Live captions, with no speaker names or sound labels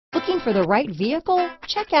Looking for the right vehicle?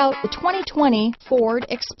 Check out the 2020 Ford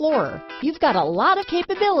Explorer. You've got a lot of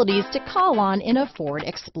capabilities to call on in a Ford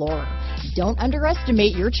Explorer. Don't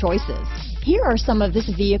underestimate your choices. Here are some of this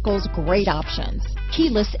vehicle's great options: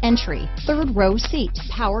 keyless entry, third row seat,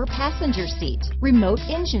 power passenger seat, remote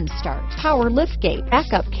engine start, power liftgate,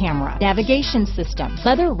 backup camera, navigation system,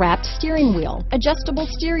 leather wrapped steering wheel, adjustable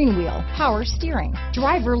steering wheel, power steering,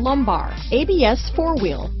 driver lumbar, ABS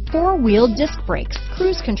four-wheel disc brakes,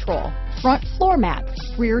 cruise control, front floor mats,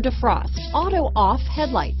 rear defrost, auto off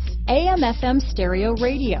headlights, AM/FM stereo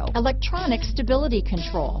radio, electronic stability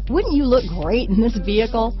control. Wouldn't you look great in this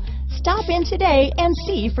vehicle? Stop in today and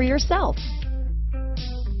see for yourself.